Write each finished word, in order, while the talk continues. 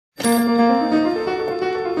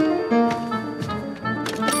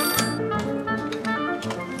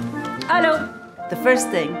The first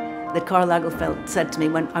thing that Karl Lagerfeld said to me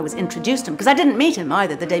when I was introduced to him, because I didn't meet him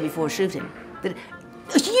either the day before shooting, that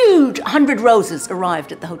a huge 100 roses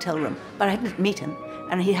arrived at the hotel room, but I didn't meet him,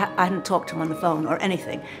 and I hadn't talked to him on the phone or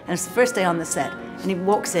anything. And it's the first day on the set, and he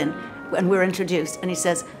walks in, and we're introduced, and he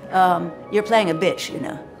says, "You're playing a bitch, you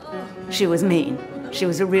know. She was mean. She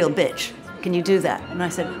was a real bitch. Can you do that?" And I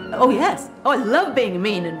said, "Oh, yes. Oh, I love being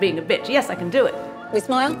mean and being a bitch. Yes, I can do it." We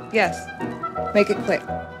smile? Yes. Make it quick.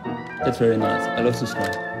 That's very nice. I love to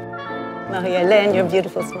smile. Marie-Hélène, your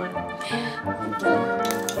beautiful smile.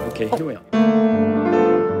 Okay, here we are.